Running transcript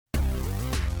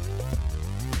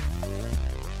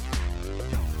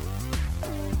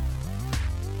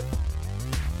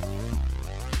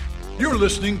You're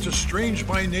listening to Strange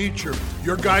by Nature,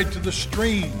 your guide to the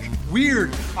strange,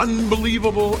 weird,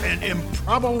 unbelievable, and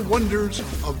improbable wonders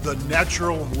of the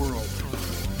natural world.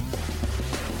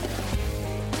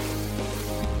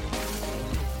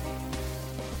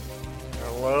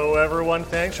 Hello, everyone.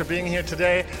 Thanks for being here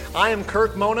today. I am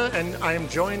Kirk Mona, and I am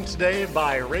joined today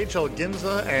by Rachel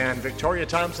Ginza and Victoria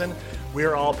Thompson. We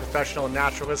are all professional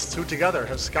naturalists who together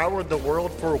have scoured the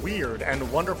world for weird and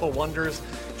wonderful wonders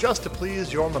just to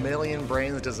please your mammalian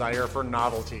brain's desire for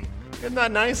novelty. Isn't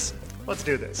that nice? Let's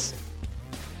do this.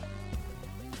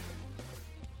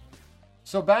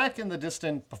 So back in the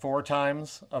distant before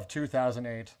times of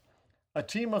 2008, a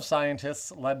team of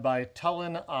scientists led by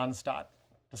Tullen Onstadt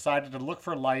decided to look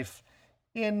for life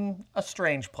in a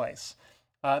strange place.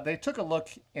 They took a look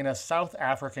in a South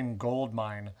African gold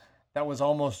mine that was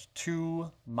almost 2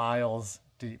 miles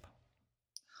deep.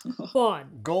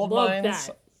 Fun. Gold Love mines.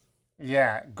 that.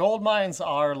 Yeah, gold mines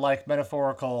are like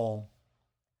metaphorical,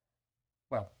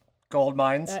 gold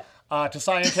mines to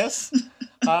scientists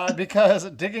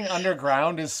because digging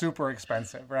underground is super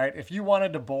expensive, right? If you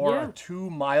wanted to bore a 2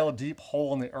 mile deep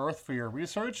hole in the earth for your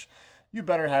research, you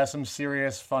better have some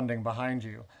serious funding behind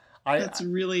you. That's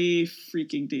really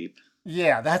freaking deep.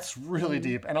 Yeah, that's really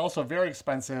deep and also very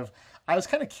expensive. I was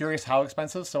kind of curious how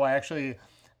expensive, so I actually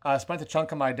spent a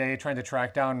chunk of my day trying to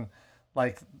track down,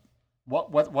 like,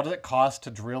 what does it cost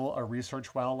to drill a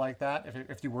research well like that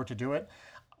if you were to do it.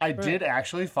 I did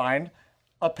actually find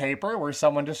a paper where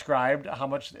someone described how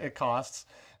much it costs,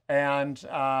 and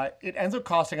it ends up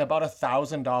costing about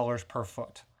 $1,000 per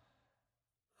foot.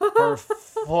 Per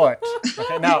foot.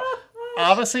 Okay, now,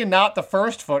 obviously not the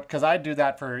first foot, because I'd do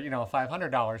that for,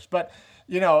 $500, but,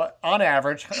 on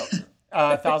average,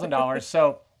 $1,000.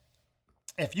 So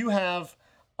if you have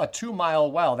a 2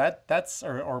 mile well, that's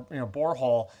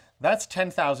borehole, that's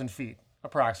 10,000 feet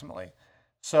approximately.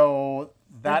 So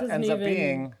that ends up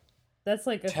being that's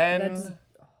like $10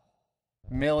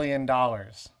 million.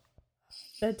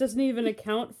 That doesn't even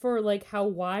account for like how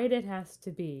wide it has to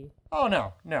be. Oh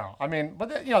no. I mean,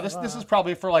 but this is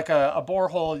probably for like a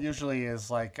borehole. Usually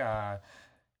is like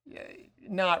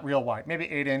not real wide, maybe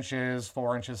 8 inches,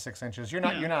 4 inches, 6 inches. You're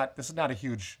not. This is not a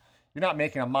huge. You're not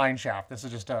making a mine shaft. This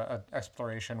is just a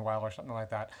exploration well or something like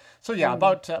that. So yeah,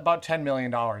 about $10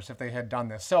 million if they had done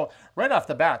this. So right off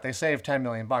the bat, they saved $10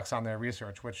 million on their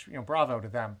research, which bravo to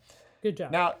them. Good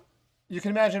job. Now, you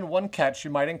can imagine one catch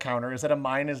you might encounter is that a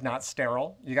mine is not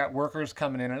sterile. You got workers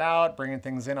coming in and out, bringing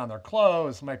things in on their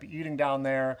clothes, might be eating down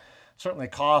there, certainly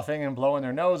coughing and blowing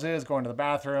their noses, going to the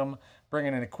bathroom,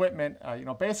 bringing in equipment.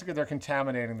 Basically they're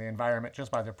contaminating the environment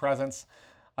just by their presence.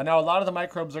 Now, a lot of the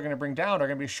microbes they're going to bring down are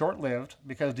going to be short-lived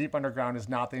because deep underground is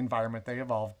not the environment they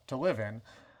evolved to live in.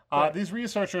 These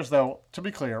researchers, though, to be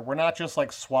clear, we're not just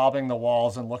like swabbing the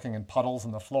walls and looking in puddles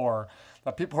in the floor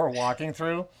that people are walking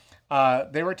through.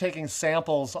 They were taking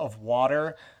samples of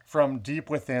water from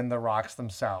deep within the rocks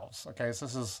themselves. Okay, so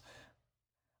this is,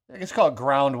 I guess call it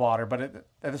groundwater, but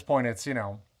at this point it's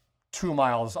 2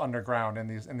 miles underground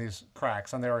in these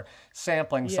cracks, and they were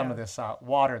sampling some of this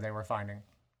water they were finding.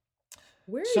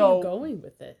 Where are you going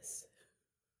with this?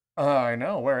 I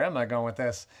know. Where am I going with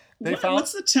this?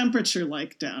 What's the temperature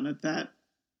like down at that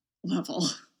level?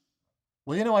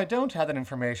 Well, I don't have that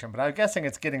information, but I'm guessing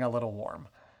it's getting a little warm.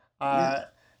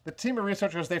 The team of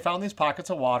researchers, they found these pockets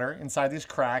of water inside these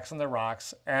cracks in the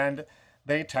rocks, and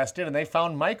they tested and they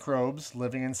found microbes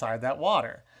living inside that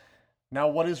water. Now,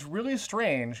 what is really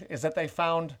strange is that they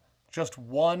found just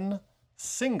one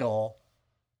single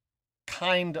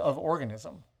kind of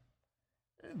organism.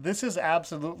 This is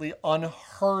absolutely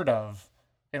unheard of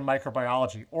in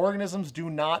microbiology. Organisms do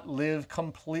not live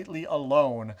completely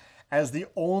alone as the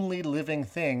only living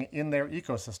thing in their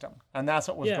ecosystem. And that's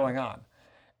what was going on.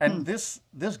 And this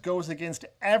goes against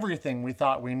everything we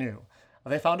thought we knew.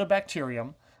 They found a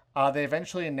bacterium. They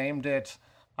eventually named it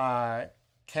Candidatus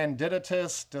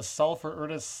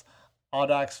desulfuridis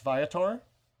audax viator.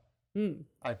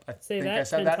 I think I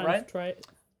said that right?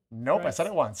 Nope, I said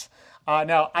it once.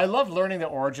 Now, I love learning the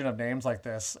origin of names like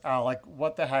this. Like,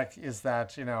 what the heck is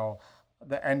that,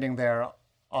 the ending there,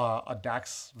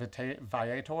 audax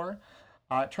viator?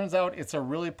 It turns out it's a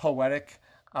really poetic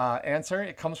answer.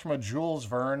 It comes from a Jules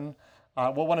Verne,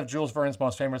 one of Jules Verne's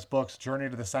most famous books, Journey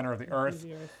to the Center of the Earth.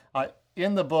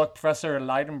 In the book, Professor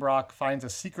Leidenbrock finds a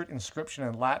secret inscription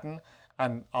in Latin,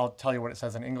 and I'll tell you what it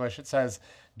says in English. It says,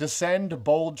 "Descend,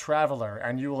 bold traveler,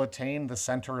 and you will attain the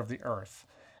center of the earth."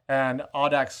 And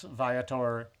audax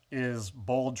viator is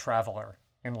bold traveler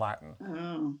in Latin.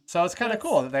 Oh. So it's kind of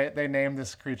cool that they named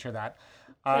this creature that.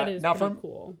 That is now pretty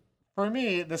cool. For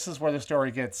me, this is where the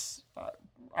story gets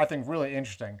I think, really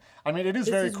interesting. I mean, it is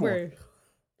This very is cool.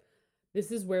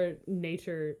 this is where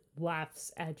nature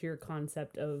laughs at your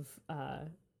concept of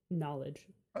knowledge.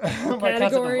 My concept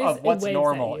Categories of and what's waves at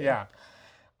normal. you. Yeah.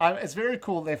 It's very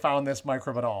cool they found this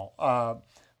microbe at all.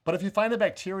 But if you find a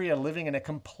bacteria living in a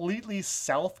completely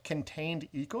self-contained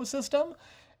ecosystem,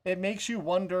 it makes you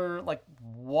wonder, like,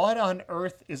 what on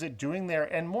earth is it doing there?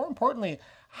 And more importantly,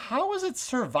 how is it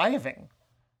surviving?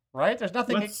 Right? There's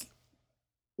nothing.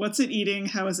 What's it eating?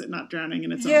 How is it not drowning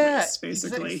in its own Yeah, waste,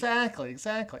 basically? exactly. So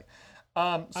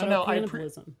now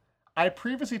Autocannibalism. I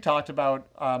previously talked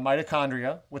about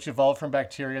mitochondria, which evolved from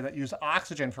bacteria that use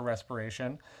oxygen for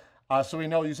respiration. So we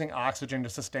know using oxygen to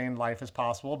sustain life is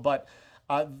possible, but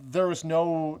there is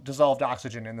no dissolved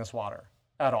oxygen in this water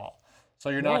at all. So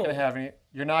you're not going to Whoa. have any.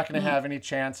 You're not going to have any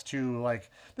chance to,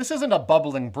 like. This isn't a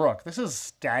bubbling brook. This is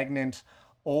stagnant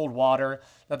old water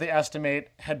that they estimate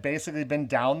had basically been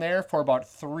down there for about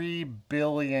 3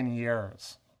 billion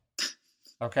years.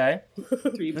 Okay,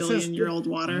 3 billion-year-old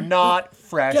water. not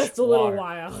fresh. Just a little water.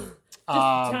 while. Just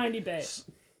a tiny bit.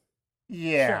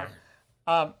 Yeah.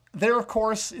 Sure. There, of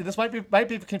course, this might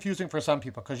be confusing for some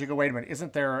people because you go, wait a minute,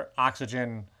 isn't there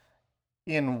oxygen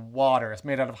in water? It's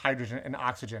made out of hydrogen and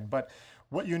oxygen. But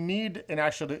what you need in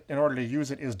order to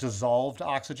use it is dissolved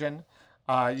oxygen.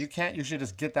 You can't usually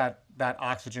just get that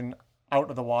oxygen out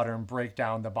of the water and break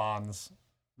down the bonds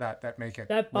that make it.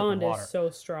 That bond water. is so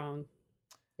strong.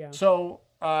 Yeah. So,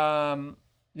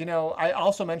 I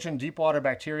also mentioned deep water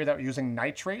bacteria that were using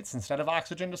nitrates instead of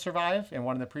oxygen to survive in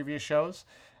one of the previous shows.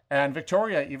 And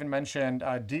Victoria even mentioned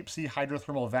deep sea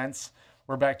hydrothermal vents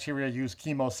where bacteria use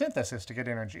chemosynthesis to get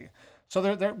energy.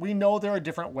 So we know there are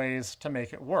different ways to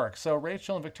make it work. So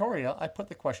Rachel and Victoria, I put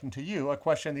the question to you, a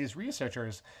question these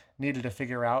researchers needed to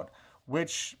figure out,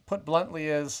 which put bluntly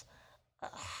is,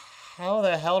 how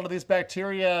the hell do these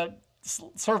bacteria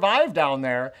survive down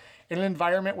there in an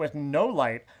environment with no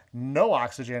light, no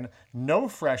oxygen, no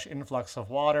fresh influx of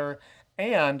water,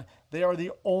 and they are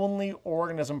the only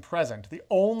organism present, the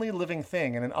only living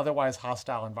thing in an otherwise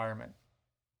hostile environment?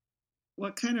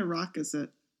 What kind of rock is it?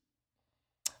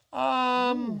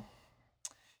 I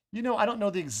don't know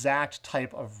the exact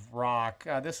type of rock.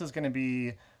 This is going to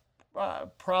be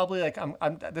probably like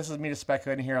this is me just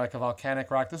speculating here, like a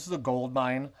volcanic rock. This is a gold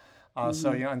mine,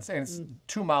 so and it's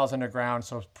 2 miles underground,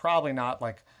 so it's probably not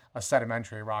like a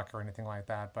sedimentary rock or anything like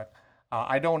that. But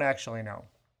I don't actually know.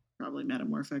 Probably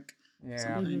metamorphic. Yeah.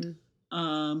 Something.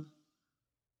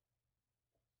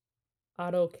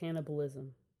 Autocannibalism.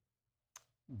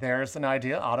 There's an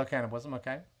idea, autocannibalism.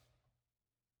 Okay.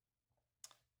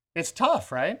 It's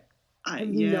tough, right? I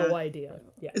have Yeah. no idea.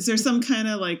 Yeah. Is there some kind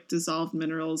of like dissolved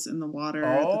minerals in the water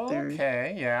that they're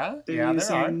Okay. Yeah. they're Yeah.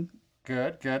 There are. using?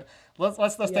 Good.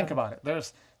 Let's think Yeah. about it.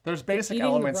 There's basic Eating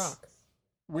elements. the rock.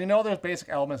 We know there's basic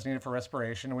elements needed for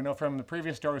respiration. We know from the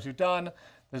previous stories we've done,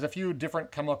 there's a few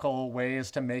different chemical ways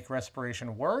to make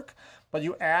respiration work, but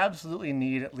you absolutely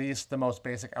need at least the most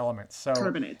basic elements. So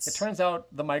Carbonates. it turns out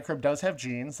the microbe does have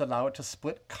genes that allow it to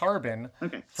split carbon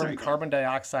Okay, from sorry, go. carbon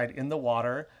dioxide in the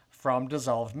water from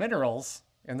dissolved minerals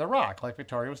in the rock, like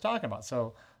Victoria was talking about.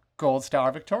 So gold star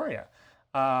Victoria.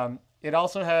 It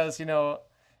also has,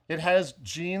 it has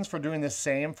genes for doing the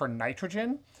same for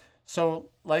nitrogen. So,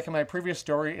 like in my previous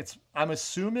story, I'm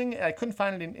assuming, I couldn't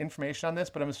find any information on this,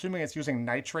 but I'm assuming it's using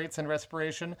nitrates in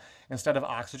respiration instead of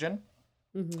oxygen.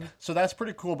 Mm-hmm. So that's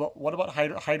pretty cool. But what about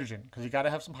hydrogen? Because you got to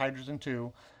have some hydrogen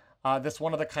too. That's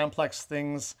one of the complex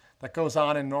things that goes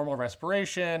on in normal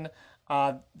respiration.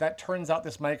 That turns out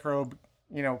this microbe,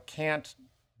 can't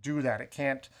do that. It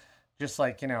can't just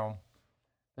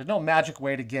there's no magic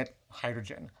way to get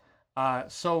hydrogen.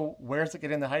 So where's it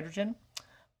getting the hydrogen?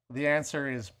 The answer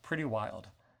is pretty wild.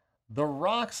 The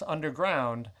rocks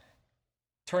underground,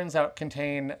 turns out,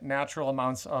 contain natural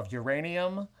amounts of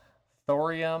uranium,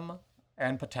 thorium,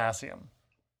 and potassium.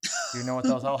 Do you know what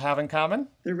those all have in common?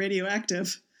 They're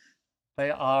radioactive. They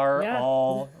are Yeah.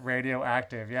 all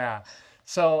radioactive, yeah.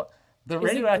 So the Is it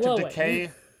radioactive glowing?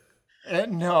 decay,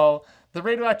 no, the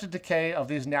radioactive decay of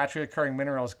these naturally occurring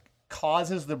minerals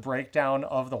causes the breakdown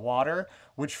of the water,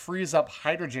 which frees up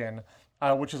hydrogen,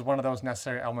 which is one of those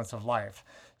necessary elements of life.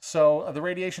 So the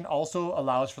radiation also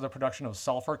allows for the production of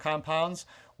sulfur compounds,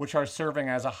 which are serving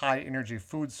as a high energy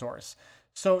food source.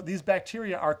 So these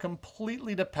bacteria are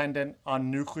completely dependent on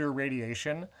nuclear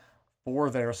radiation for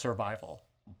their survival.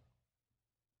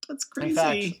 That's In crazy.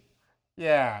 fact,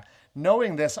 yeah.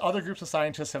 Knowing this, other groups of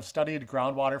scientists have studied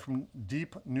groundwater from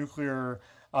deep nuclear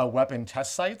weapon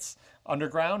test sites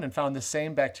underground and found the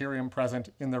same bacterium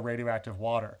present in the radioactive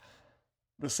water.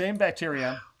 The same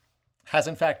bacteria has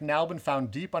in fact now been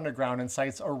found deep underground in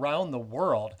sites around the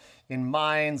world, in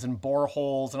mines and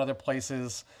boreholes and other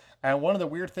places. And one of the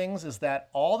weird things is that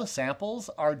all the samples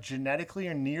are genetically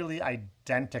or nearly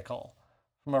identical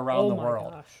from around the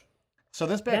world. Gosh. So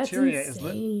this That's bacteria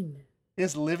insane.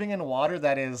 is living in water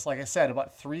that is, like I said,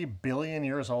 about 3 billion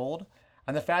years old.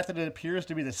 And the fact that it appears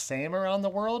to be the same around the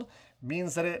world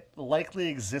means that it likely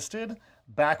existed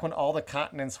back when all the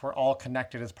continents were all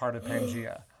connected as part of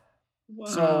Pangea. Wow.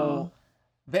 So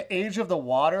the age of the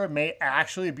water may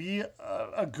actually be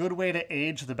a good way to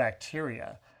age the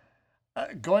bacteria.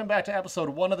 Going back to episode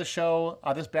 1 of the show,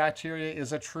 this bacteria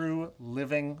is a true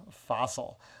living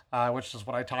fossil, which is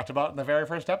what I talked about in the very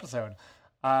first episode.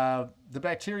 The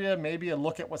bacteria may be a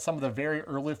look at what some of the very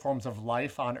early forms of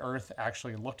life on Earth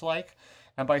actually looked like.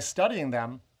 And by studying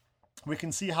them, we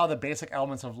can see how the basic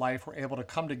elements of life were able to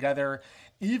come together,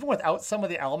 even without some of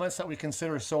the elements that we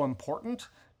consider so important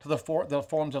to the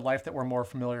forms of life that we're more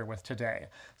familiar with today.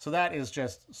 So that is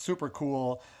just super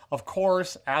cool. Of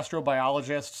course,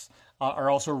 astrobiologists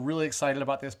are also really excited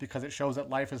about this because it shows that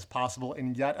life is possible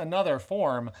in yet another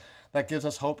form that gives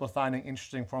us hope of finding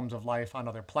interesting forms of life on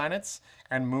other planets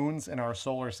and moons in our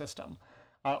solar system.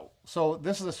 So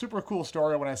this is a super cool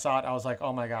story. When I saw it, I was like,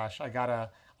 oh my gosh, I gotta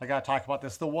talk about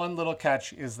this. The one little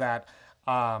catch is that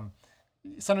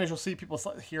sometimes you'll see people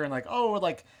here and like, oh,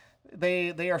 like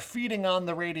they are feeding on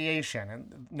the radiation,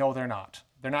 and no, they're not.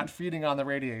 They're not feeding on the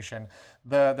radiation.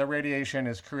 The radiation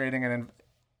is creating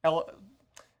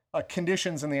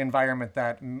conditions in the environment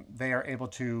that they are able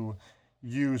to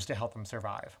use to help them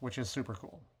survive, which is super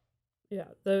cool. Yeah,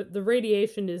 the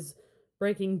radiation is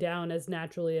breaking down as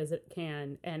naturally as it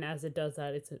can, and as it does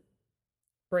that, it's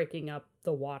breaking up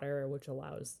the water, which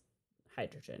allows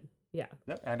hydrogen. Yeah.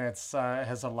 Yep. And it's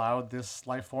has allowed this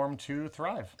life form to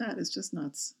thrive. That is just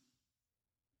nuts.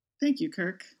 Thank you,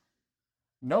 Kirk.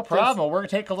 No problem. We're going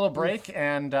to take a little break,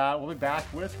 and we'll be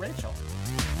back with Rachel.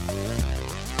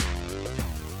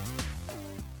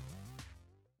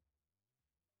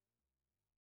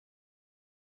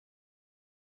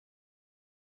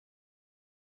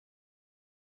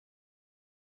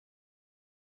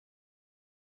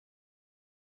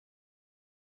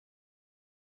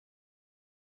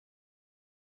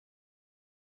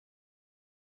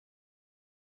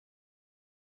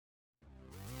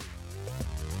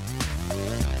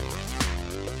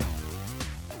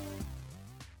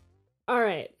 All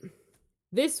right.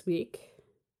 This week,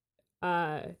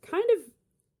 kind of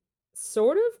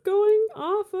sort of going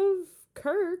off of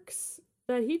Kirk's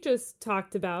that he just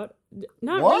talked about.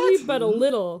 Not What? really, but a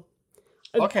little.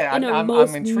 Okay, in a I'm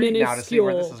most intrigued now to see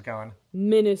where this is going.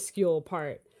 Minuscule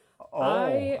part. Oh,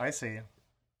 I see.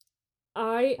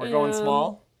 We're going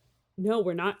small? No,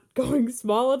 we're not going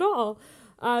small at all.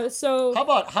 So How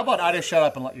about I just shut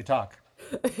up and let you talk?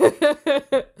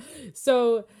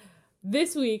 So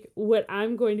this week, what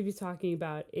I'm going to be talking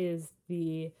about is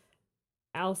the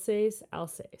Alsace.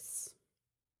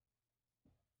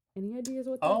 Any ideas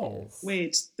what that is?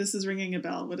 Wait, this is ringing a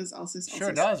bell. What is Alsace?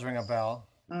 Sure does ring a bell.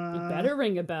 You better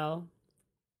ring a bell.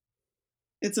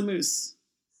 It's a moose.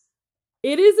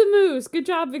 It is a moose. Good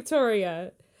job,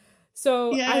 Victoria.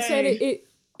 So Yay. I said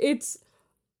it's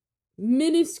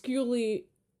minusculely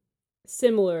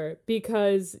similar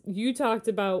because you talked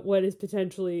about what is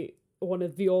potentially one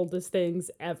of the oldest things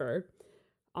ever.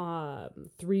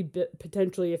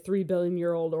 Potentially a 3 billion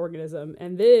year old organism.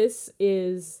 And this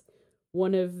is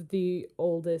one of the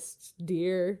oldest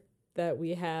deer that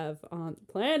we have on the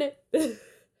planet.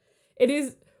 It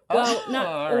is, well,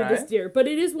 not oldest deer, but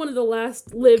it is one of the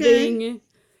last living,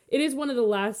 it is one of the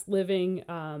last living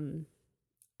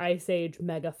Ice Age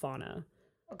megafauna.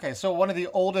 Okay, so one of the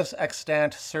oldest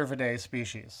extant Cervidae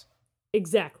species.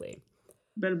 Exactly.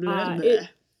 Blah, blah, blah.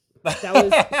 That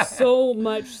was so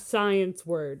much science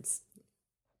words.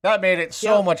 That made it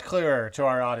so much clearer to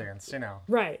our audience, you know.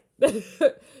 Right.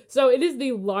 So it is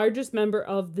the largest member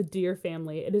of the deer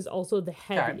family. It is also the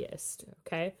heaviest,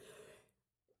 okay?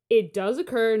 It does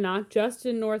occur not just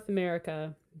in North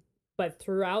America, but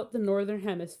throughout the northern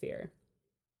hemisphere.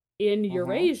 In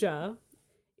Eurasia,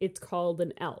 it's called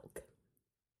an elk.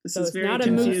 This So is it's very not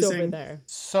confusing. a moose over there.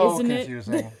 So Isn't it?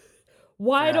 confusing.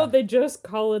 Why Yeah. don't they just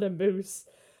call it a moose?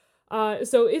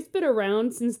 So it's been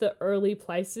around since the early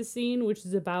Pleistocene, which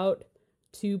is about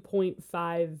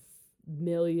 2.5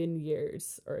 million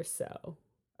years or so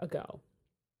ago.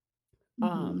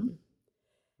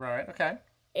 Right, okay.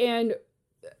 And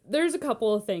there's a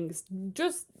couple of things.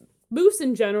 Just moose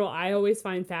in general, I always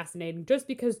find fascinating just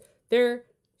because they're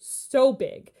so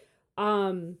big.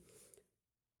 Like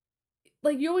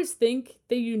you always think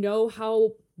that you know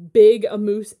how big a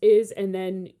moose is, and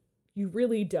then You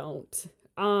really don't.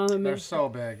 They're so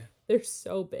big. They're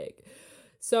so big.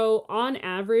 So on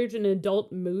average, an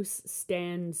adult moose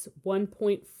stands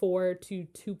 1.4 to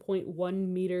 2.1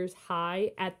 meters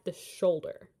high at the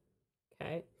shoulder.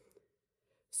 Okay.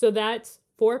 So that's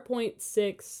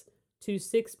 4.6 to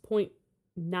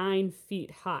 6.9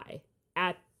 feet high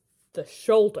at the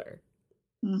shoulder.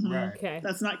 Mhm. Right. Okay.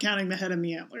 That's not counting the head and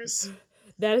the antlers.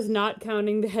 That is not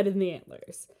counting the head and the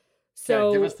antlers. Okay,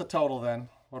 So give us the total then.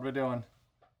 What are we doing?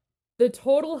 the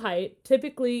total height,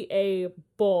 typically a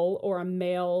bull or a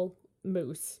male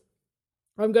moose,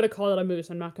 I'm going to call it a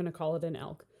moose, I'm not going to call it an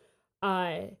elk,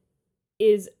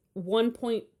 is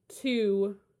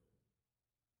 1.2,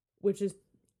 which is,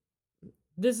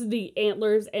 this is the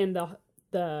antlers and this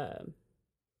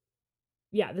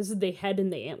is the head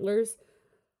and the antlers.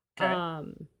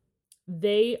 Okay.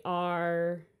 They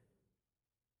are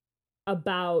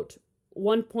about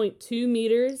 1.2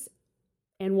 meters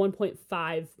and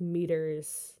 1.5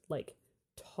 meters like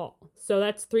tall. So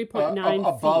that's 3.9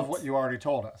 above feet what you already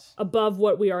told us. above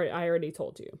what I already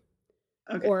told you.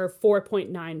 Okay. Or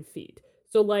 4.9 feet.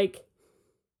 So like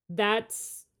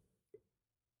that's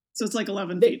So it's like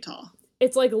 11 feet tall.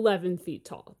 it's like 11 feet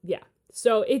tall. Yeah.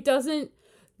 So it doesn't,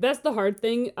 that's the hard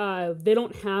thing. They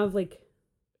don't have like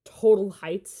total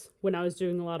heights when I was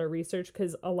doing a lot of research,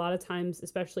 because a lot of times,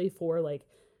 especially for like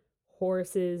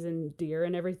horses and deer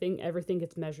and everything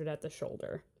gets measured at the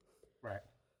shoulder. Right.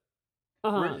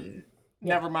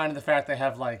 Never mind the fact they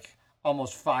have like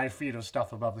almost 5 feet of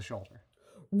stuff above the shoulder.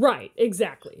 Right,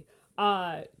 exactly.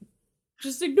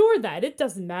 Just ignore that. It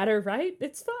doesn't matter, right?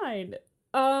 It's fine.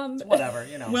 Whatever,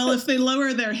 you know. Well, if they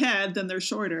lower their head, then they're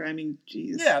shorter. I mean,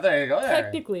 geez. Yeah, there you go. There.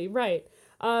 Technically, right.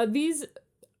 These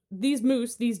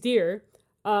moose, these deer,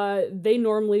 they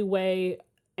normally weigh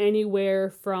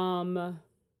anywhere from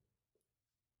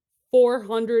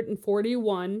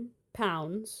 441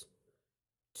 pounds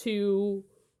to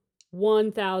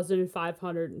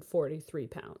 1,543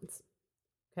 pounds.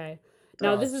 Okay.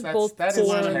 Now this is both that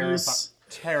for is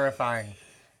terrifying.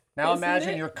 Now Isn't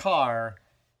imagine it? your car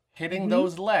hitting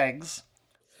those legs,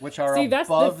 which are See, that's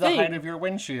the above the height thing. of your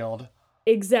windshield.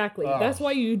 Exactly. That's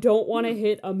why you don't want to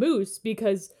hit a moose,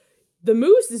 because the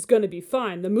moose is going to be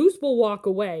fine. The moose will walk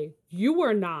away. You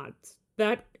are not.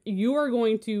 That you are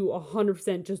going to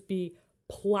 100% just be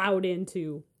plowed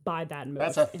into by that moose.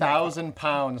 That's 1,000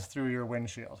 pounds through your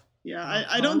windshield. Yeah,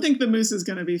 I don't think the moose is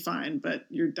going to be fine, but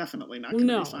you're definitely not going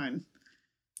to No. be fine.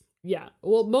 Yeah.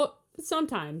 Well,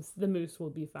 sometimes the moose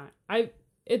will be fine.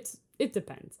 It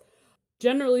depends.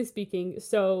 Generally speaking,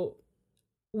 so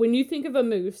when you think of a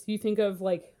moose, you think of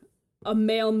like a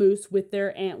male moose with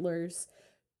their antlers.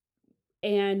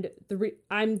 And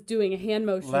I'm doing a hand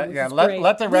motion.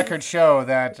 Let the record show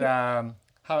that.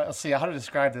 Let's see how to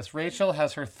describe this. Rachel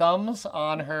has her thumbs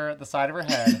on the side of her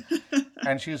head,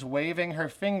 and she's waving her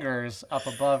fingers up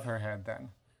above her head.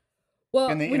 Then, well,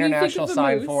 in the when you think international of a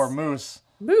sign moose, for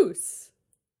moose,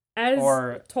 as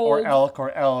or elk or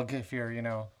elg, if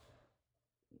you're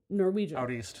Norwegian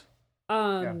out east.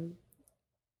 I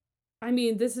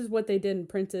mean, this is what they did in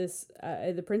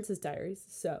the Princess Diaries.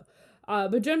 So,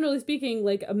 but generally speaking,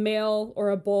 like a male or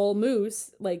a bull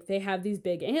moose, like they have these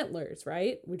big antlers,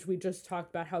 right? Which we just talked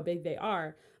about how big they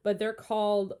are, but they're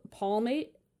called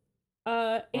palmate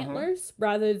antlers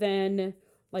rather than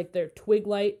like their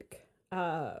twig-like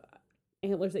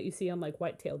antlers that you see on like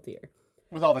white-tailed deer.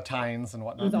 With all the tines and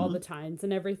whatnot. With all the tines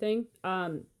and everything,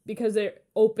 because they're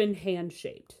open hand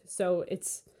shaped, so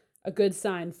it's a good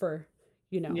sign for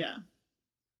Yeah.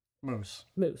 Moose.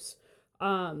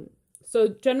 So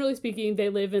generally speaking, they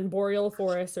live in boreal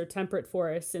forests or temperate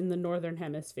forests in the northern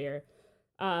hemisphere.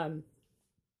 In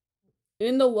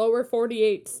the lower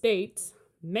 48 states,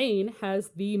 Maine has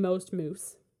the most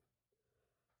moose.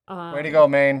 Way to go,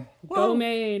 Maine. Go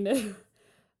Maine.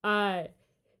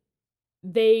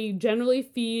 They generally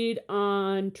feed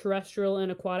on terrestrial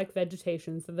and aquatic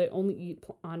vegetation, so they only eat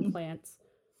on plants.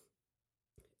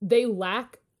 They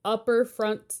lack upper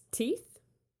front teeth.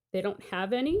 They don't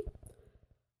have any.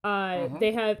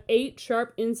 They have 8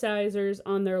 sharp incisors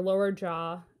on their lower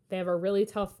jaw. They have a really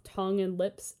tough tongue and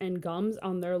lips and gums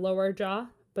on their lower jaw,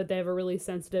 but they have a really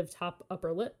sensitive top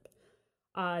upper lip.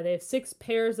 They have 6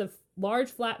 pairs of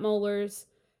large flat molars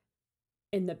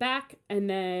in the back, and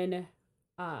then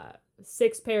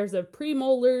 6 pairs of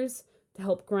premolars to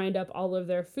help grind up all of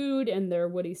their food and their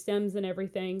woody stems and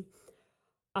everything.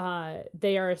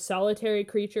 They are a solitary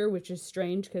creature, which is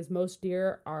strange because most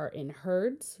deer are in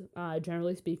herds.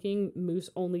 Generally speaking, moose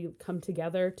only come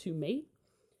together to mate.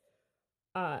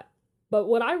 But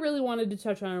what I really wanted to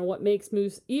touch on and what makes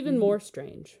moose even more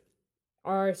strange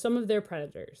are some of their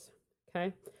predators.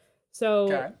 Okay, So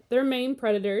Okay. their main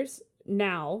predators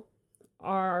now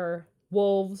are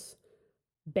wolves,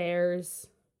 bears,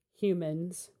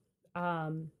 humans.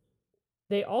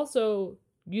 They also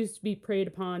used to be preyed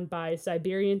upon by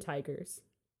Siberian tigers.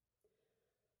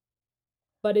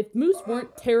 But if moose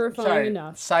weren't terrifying Sorry,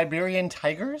 enough, Siberian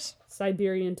tigers?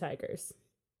 Siberian tigers,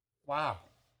 Wow.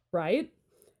 right?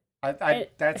 I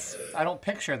don't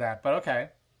picture that, but okay.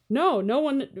 No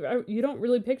one, you don't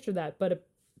really picture that, but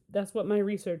that's what my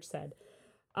research said.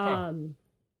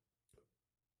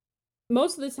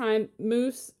 Most of the time,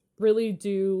 moose really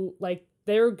do, like,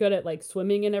 they're good at, like,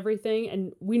 swimming and everything,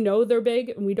 and we know they're big,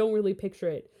 and we don't really picture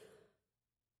it.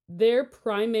 Their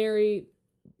primary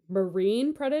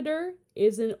marine predator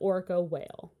is an orca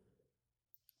whale.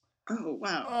 Oh,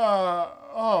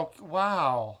 wow.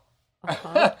 Wow.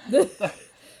 Uh-huh.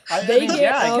 I They mean, get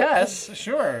yeah, I out- guess.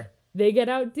 Sure. They get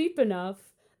out deep enough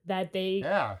that they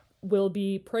Yeah. will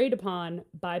be preyed upon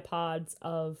by pods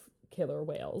of killer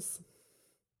whales.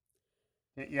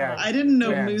 Yeah. I didn't know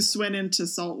Man. moose went into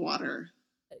salt water.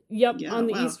 Yep, Yeah, on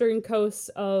the wow. eastern coast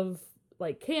of,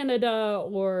 like, Canada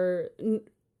or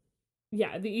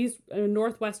the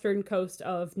northwestern coast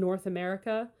of North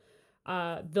America.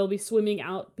 They'll be swimming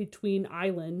out between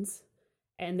islands,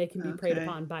 and they can be preyed Okay.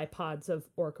 upon by pods of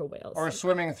orca whales. Or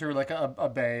swimming through like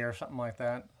a bay or something like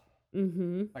that.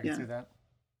 Mm-hmm. I can Yeah. see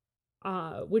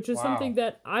that. Which is Wow. something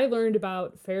that I learned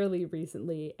about fairly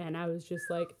recently, and I was just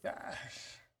like,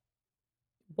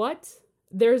 what?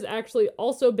 There's actually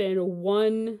also been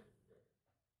one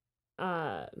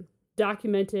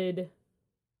documented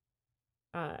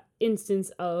instance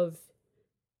of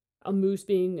a moose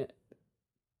being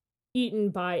eaten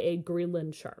by a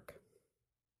Greenland shark.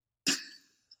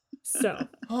 So,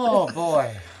 Oh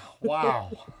boy.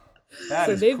 Wow. That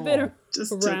so is they've cool. been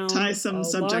Just to around tie a some long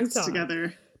subjects time.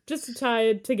 together. Just to tie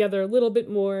it together a little bit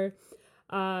more.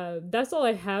 That's all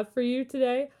I have for you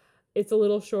today. It's a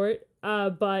little short,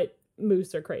 but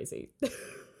moose are crazy.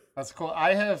 That's cool.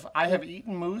 I have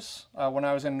eaten moose when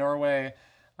I was in Norway.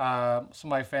 So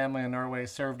my family in Norway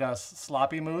served us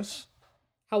sloppy moose,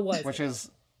 How was which it?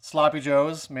 is sloppy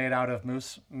joes made out of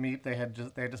moose meat. They had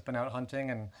just been out hunting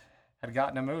and had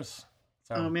gotten a moose.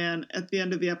 So Oh man, at the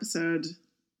end of the episode,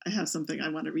 I have something I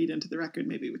want to read into the record.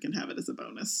 Maybe we can have it as a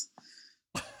bonus.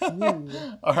 Ooh.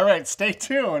 all right, stay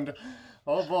tuned.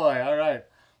 Oh boy. All right.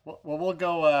 Well, we'll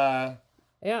go.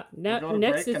 Yeah, go to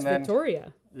next break it's and then-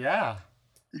 Victoria. Yeah.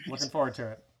 Looking forward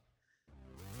to it.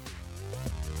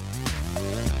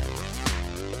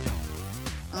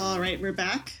 All right, we're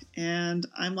back, and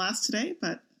I'm last today,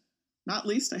 but not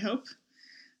least, I hope.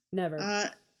 Never.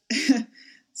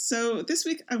 So this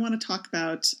week I want to talk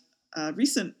about a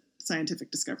recent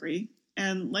scientific discovery.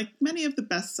 And like many of the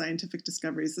best scientific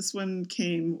discoveries, this one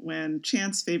came when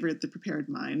chance favored the prepared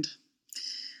mind.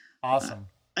 Awesome.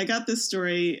 I got this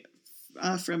story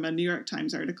from a New York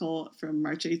Times article from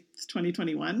March 8th,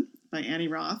 2021 by Annie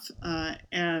Roth,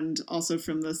 and also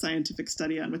from the scientific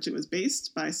study on which it was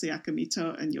based by Sayaka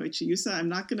Mito and Yoichi Yusa. I'm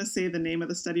not going to say the name of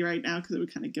the study right now because it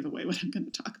would kind of give away what I'm going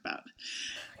to talk about.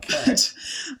 Okay.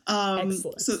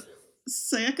 Excellent. So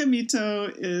Sayaka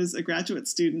Mito is a graduate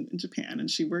student in Japan, and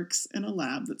she works in a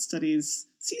lab that studies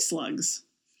sea slugs.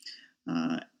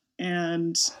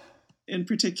 And in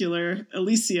particular,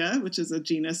 Elysia, which is a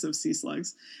genus of sea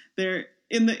slugs. They're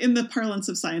in the parlance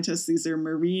of scientists, these are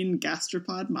marine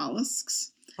gastropod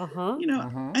mollusks. Uh-huh. You know,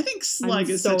 Mhm. I think slug I'm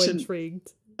is so such an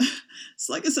intrigued.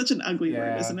 slug is such an ugly word,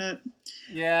 Yeah. isn't it?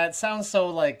 Yeah, it sounds so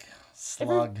like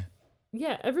slug.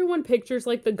 Yeah, everyone pictures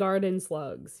like the garden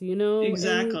slugs, you know? and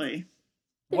Exactly.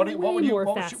 they're What way would you more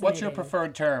what's your fascinating.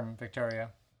 preferred term,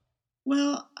 Victoria?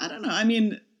 Well, I don't know. I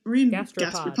mean, marine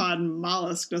Gastropod. gastropod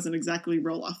mollusk doesn't exactly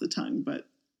roll off the tongue, but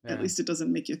Yeah. at least it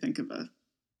doesn't make you think of a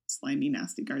slimy,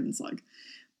 nasty garden slug.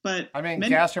 But I mean,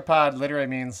 many- gastropod literally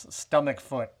means stomach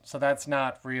foot, so that's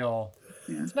not real.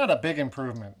 Yeah. It's not a big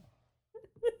improvement.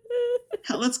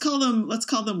 hell, let's call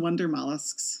them wonder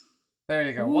mollusks. There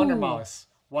you go. Wonder Ooh. mollusk.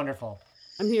 Wonderful.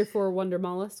 I'm here for a wonder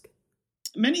mollusk.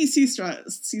 Many sea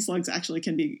slugs actually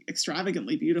can be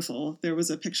extravagantly beautiful. There was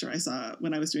a picture I saw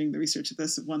when I was doing the research of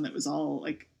this of one that was all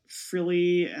like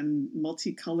frilly and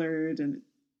multicolored, and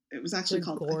it was actually They're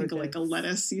called, I think, like a gorgeous.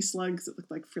 lettuce sea slug, 'cause it looked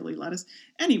like frilly lettuce.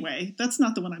 Anyway, that's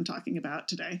not the one I'm talking about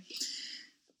today.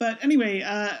 But anyway,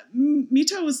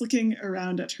 Mito was looking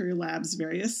around at her lab's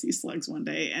various sea slugs one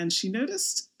day, and she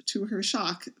noticed, to her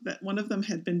shock, that one of them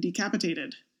had been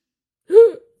decapitated.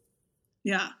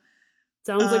 Yeah.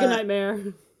 Sounds like a Uh,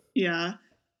 nightmare. Yeah,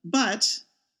 but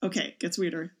okay, gets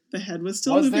weirder. The head was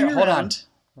still Was moving there? Hold on. around.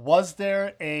 Was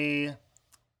there a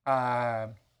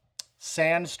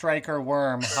sand striker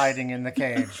worm hiding in the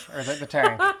cage or the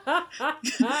tank?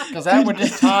 Because that would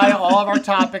just tie all of our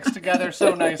topics together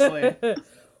so nicely.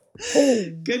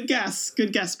 Good guess,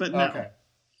 but no.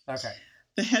 Okay.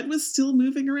 The head was still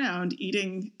moving around,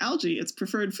 eating algae, its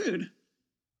preferred food.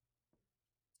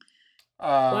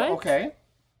 Okay.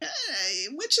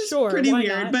 Which is Sure, pretty why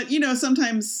weird, not? but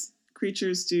sometimes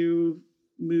creatures do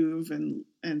move and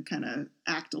kind of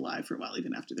act alive for a while,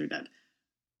 even after they're dead.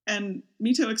 And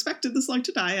Mito expected the slug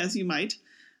to die, as you might,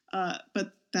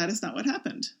 but that is not what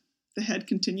happened. The head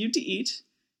continued to eat,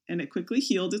 and it quickly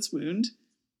healed its wound,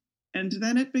 and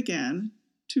then it began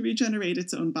to regenerate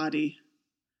its own body.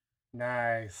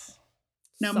 Nice.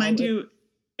 Now, mind you,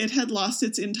 it had lost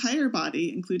its entire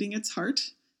body, including its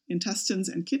heart, intestines,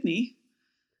 and kidney.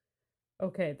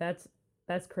 Okay, that's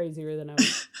crazier than I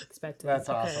was expecting. That's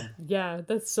Okay. awesome. Yeah,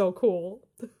 that's so cool.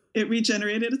 It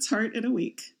regenerated its heart in a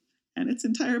week and its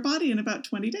entire body in about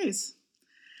 20 days.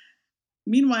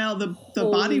 Meanwhile, the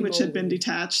body, which had been moly.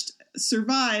 detached,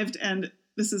 survived, and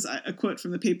this is a quote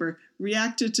from the paper,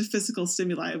 reacted to physical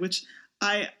stimuli, which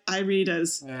I read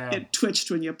as it twitched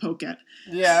when you poke it.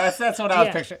 Yeah, that's what I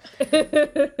was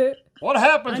picturing. What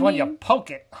happens when you poke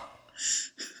it?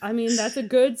 I mean, that's a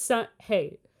good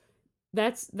hey,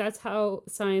 that's how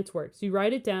science works. You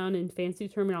write it down in fancy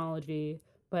terminology,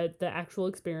 but the actual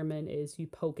experiment is you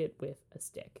poke it with a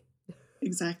stick.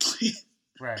 Exactly.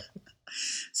 Right.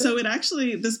 So it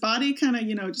actually, this body kind of,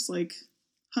 just like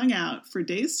hung out for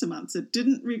days to months. It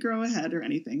didn't regrow a head or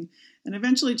anything, and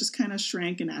eventually just kind of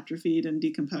shrank and atrophied and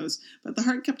decomposed. But the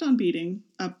heart kept on beating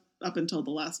up until the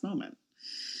last moment.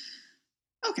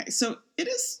 Okay, so it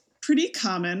is pretty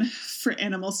common for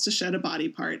animals to shed a body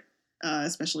part,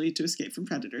 especially to escape from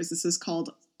predators. This is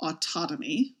called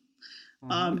autotomy.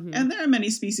 And there are many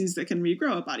species that can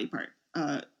regrow a body part.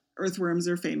 Earthworms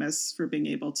are famous for being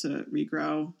able to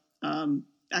regrow.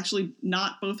 Actually,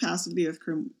 not both halves of the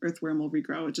earthworm will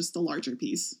regrow, it's just the larger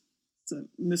piece. It's a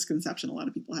misconception a lot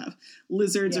of people have.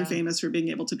 Lizards are famous for being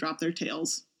able to drop their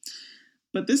tails.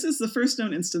 But this is the first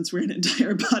known instance where an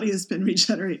entire body has been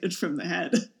regenerated from the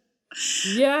head.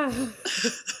 Yeah.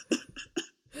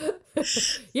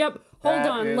 Yep. Hold That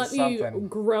on. is Let me something.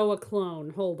 grow a clone.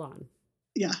 Hold on.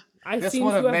 Yeah. I This seem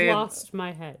would to have have made- lost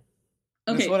my head.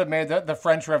 Okay. This would have made the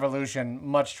French Revolution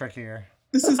much trickier.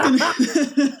 This is going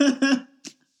to...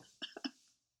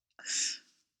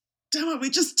 Damn it, we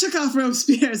just took off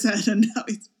Robespierre's head and now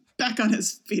he's back on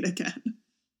his feet again.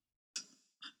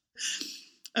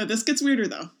 This gets weirder,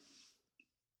 though.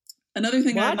 Another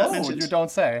thing I had not Oh, mentioned. you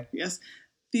don't say. Yes.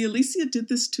 The Alicia did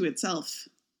this to itself.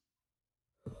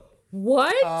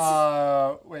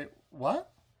 What? Wait,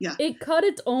 what? Yeah. It cut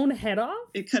its own head off?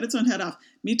 It cut its own head off.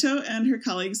 Mito and her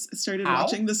colleagues started Ow.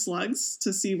 watching the slugs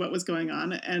to see what was going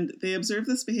on, and they observed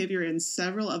this behavior in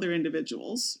several other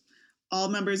individuals, all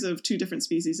members of two different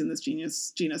species in this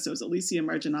genus. So it's Alicia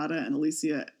marginata and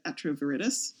Alicia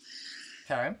atroviridis.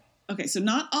 Okay. Okay, so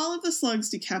not all of the slugs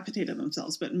decapitated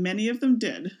themselves, but many of them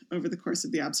did over the course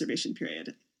of the observation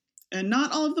period. And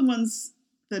not all of the ones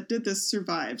that did this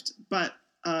survived, but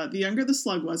the younger the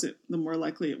slug was, the more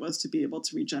likely it was to be able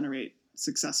to regenerate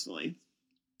successfully.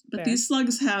 But Fair. these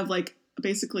slugs have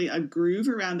basically a groove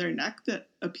around their neck that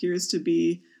appears to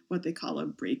be what they call a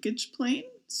breakage plane.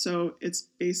 So it's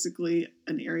basically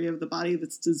an area of the body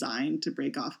that's designed to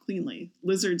break off cleanly.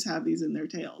 Lizards have these in their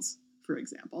tails, for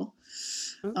example.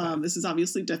 Okay. This is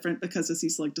obviously different because a sea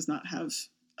slug does not have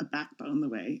a backbone the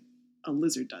way a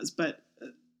lizard does, but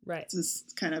Right. it's this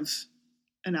kind of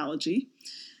analogy.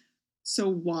 So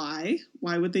why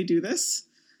would they do this?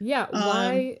 Yeah,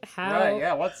 why? How? Right,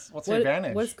 yeah, what's the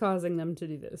advantage? What's causing them to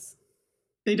do this?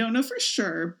 They don't know for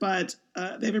sure, but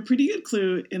they have a pretty good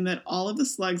clue in that all of the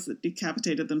slugs that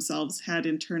decapitated themselves had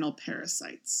internal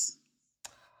parasites.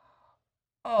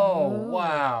 Oh,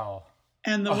 wow.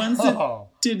 And the ones that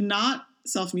did not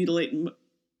self-mutilate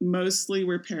mostly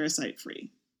were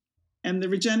parasite-free. And the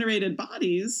regenerated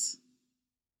bodies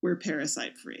were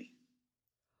parasite-free.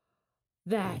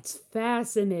 That's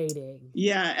fascinating.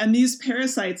 Yeah, and these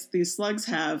parasites these slugs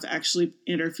have actually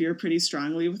interfere pretty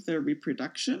strongly with their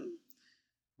reproduction.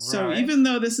 So Right. even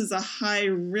though this is a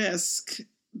high-risk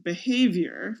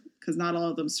behavior, because not all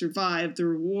of them survive, the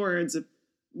rewards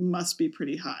must be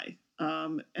pretty high.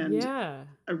 And Yeah.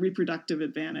 a reproductive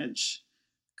advantage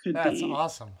could That's be.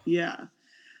 awesome. Yeah.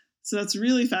 So that's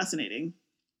really fascinating.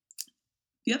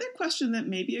 The other question that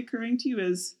may be occurring to you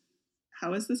is,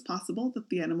 how is this possible that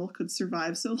the animal could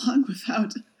survive so long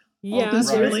without Yeah. all those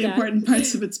there's really that. important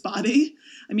parts of its body?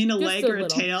 I mean, a Just leg a or a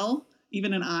little. tail,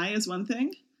 even an eye is one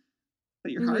thing,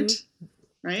 but your heart,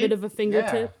 right? Bit of a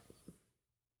fingertip.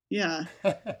 Yeah.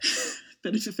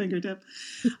 bit of a fingertip.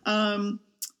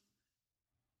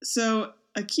 So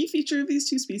a key feature of these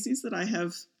two species that I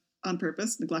have on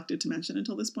purpose neglected to mention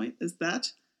until this point is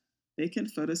that they can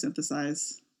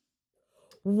photosynthesize.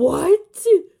 What?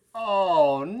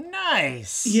 Oh,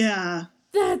 nice. Yeah.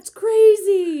 That's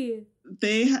crazy.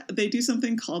 They do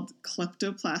something called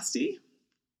kleptoplasty,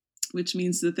 which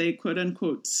means that they quote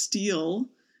unquote steal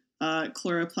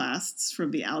chloroplasts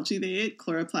from the algae they ate.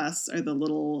 Chloroplasts are the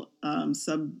little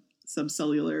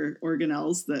subcellular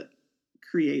organelles that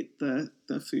create the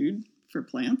food for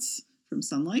plants from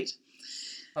sunlight.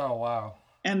 Oh, wow.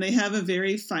 And they have a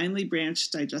very finely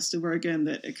branched digestive organ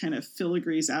that it kind of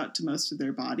filigrees out to most of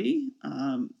their body.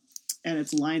 And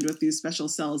it's lined with these special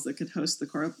cells that can host the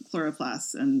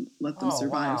chloroplasts and let them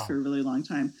survive for a really long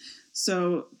time.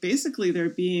 So basically they're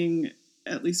being,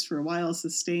 at least for a while,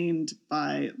 sustained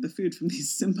by the food from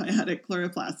these symbiotic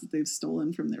chloroplasts that they've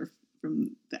stolen from the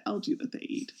algae that they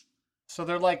eat. So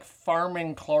they're like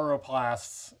farming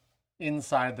chloroplasts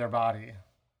inside their body.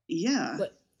 Yeah,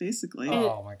 basically.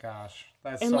 Oh my gosh.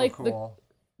 That's and so like cool.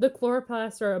 The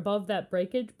chloroplasts are above that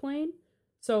breakage plane?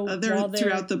 So they're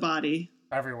throughout the body.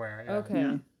 Everywhere, yeah. Okay.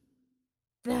 Yeah.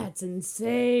 That's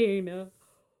insane.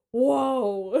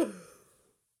 Whoa.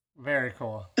 Very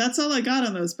cool. That's all I got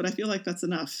on those, but I feel like that's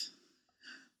enough.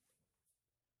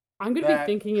 I'm going to be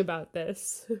thinking about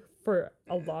this for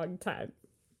a long time.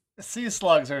 Sea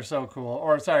slugs are so cool.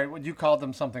 Or, sorry, you called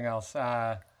them something else.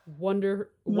 Wonder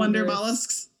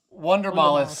mollusks. Wonder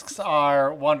mollusks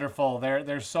are wonderful.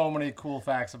 There's so many cool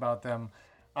facts about them.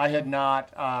 I had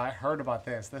not heard about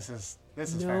this. This is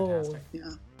fantastic.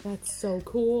 Yeah. That's so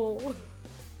cool.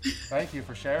 Thank you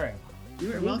for sharing.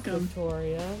 You are welcome,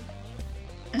 Victoria.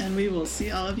 And we will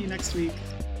see all of you next week.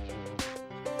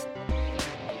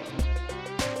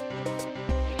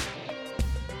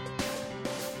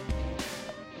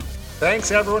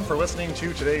 Thanks everyone for listening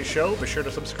to today's show. Be sure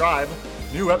to subscribe.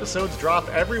 New episodes drop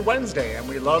every Wednesday, and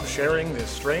we love sharing this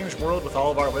strange world with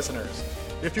all of our listeners.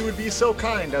 If you would be so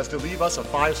kind as to leave us a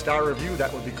 5-star review,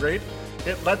 that would be great.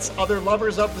 It lets other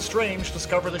lovers of the strange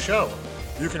discover the show.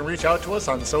 You can reach out to us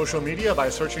on social media by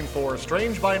searching for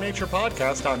Strange by Nature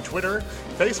Podcast on Twitter,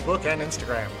 Facebook, and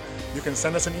Instagram. You can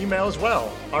send us an email as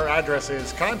well. Our address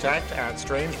is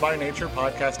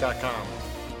contact@strangebynaturepodcast.com.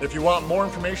 If you want more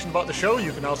information about the show,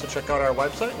 you can also check out our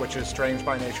website, which is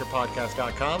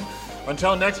strangebynaturepodcast.com.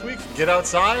 Until next week, get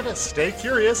outside, stay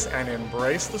curious, and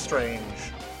embrace the strange.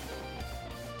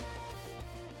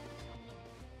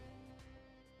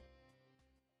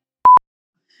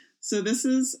 So this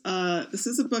is a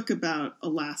book about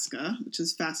Alaska, which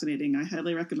is fascinating. I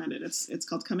highly recommend it. It's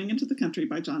called Coming into the Country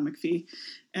by John McPhee,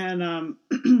 and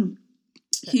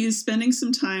he's spending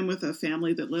some time with a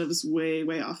family that lives way,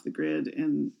 way off the grid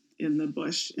in the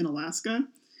bush in Alaska.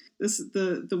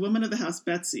 The woman of the house,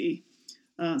 Betsy,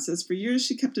 says for years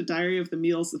she kept a diary of the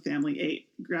meals the family ate.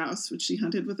 Grouse, which she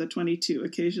hunted with a .22,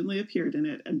 occasionally appeared in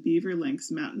it, and beaver,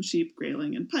 lynx, mountain sheep,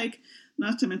 grayling, and pike,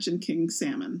 not to mention king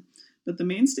salmon. But the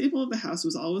main staple of the house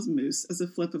was always moose, as a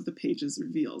flip of the pages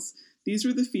reveals. These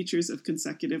were the features of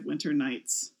consecutive winter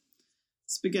nights.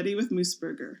 Spaghetti with moose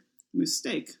burger, moose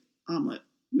steak, omelet,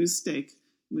 moose steak,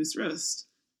 moose roast,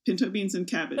 pinto beans and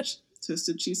cabbage,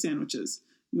 toasted cheese sandwiches,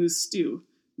 moose stew,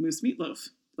 moose meatloaf,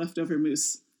 leftover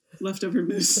moose,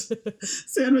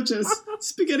 sandwiches,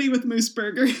 spaghetti with moose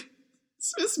burger,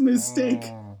 Swiss moose steak,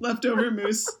 leftover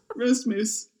moose, roast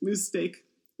moose, moose steak,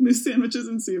 moose sandwiches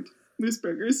and soup, moose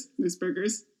burgers,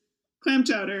 clam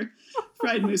chowder,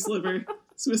 fried moose liver,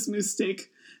 Swiss moose steak,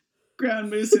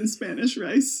 ground moose and Spanish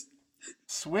rice.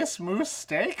 Swiss moose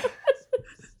steak?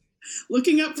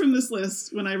 Looking up from this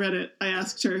list, when I read it, I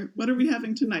asked her, "What are we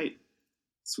having tonight?"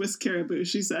 "Swiss caribou,"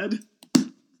 she said.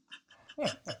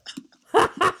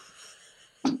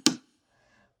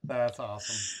 That's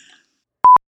awesome.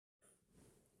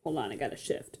 Hold on, I gotta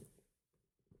shift.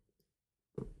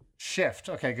 Shift.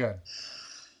 Okay, good.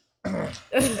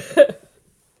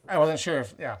 I wasn't sure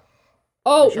if, yeah.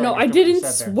 Oh, Sure no, I I didn't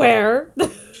swear.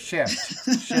 Shift,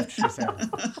 she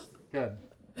said. Good.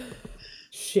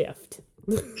 Shift.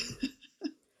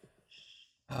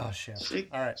 Oh, shift.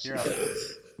 All right, you're up.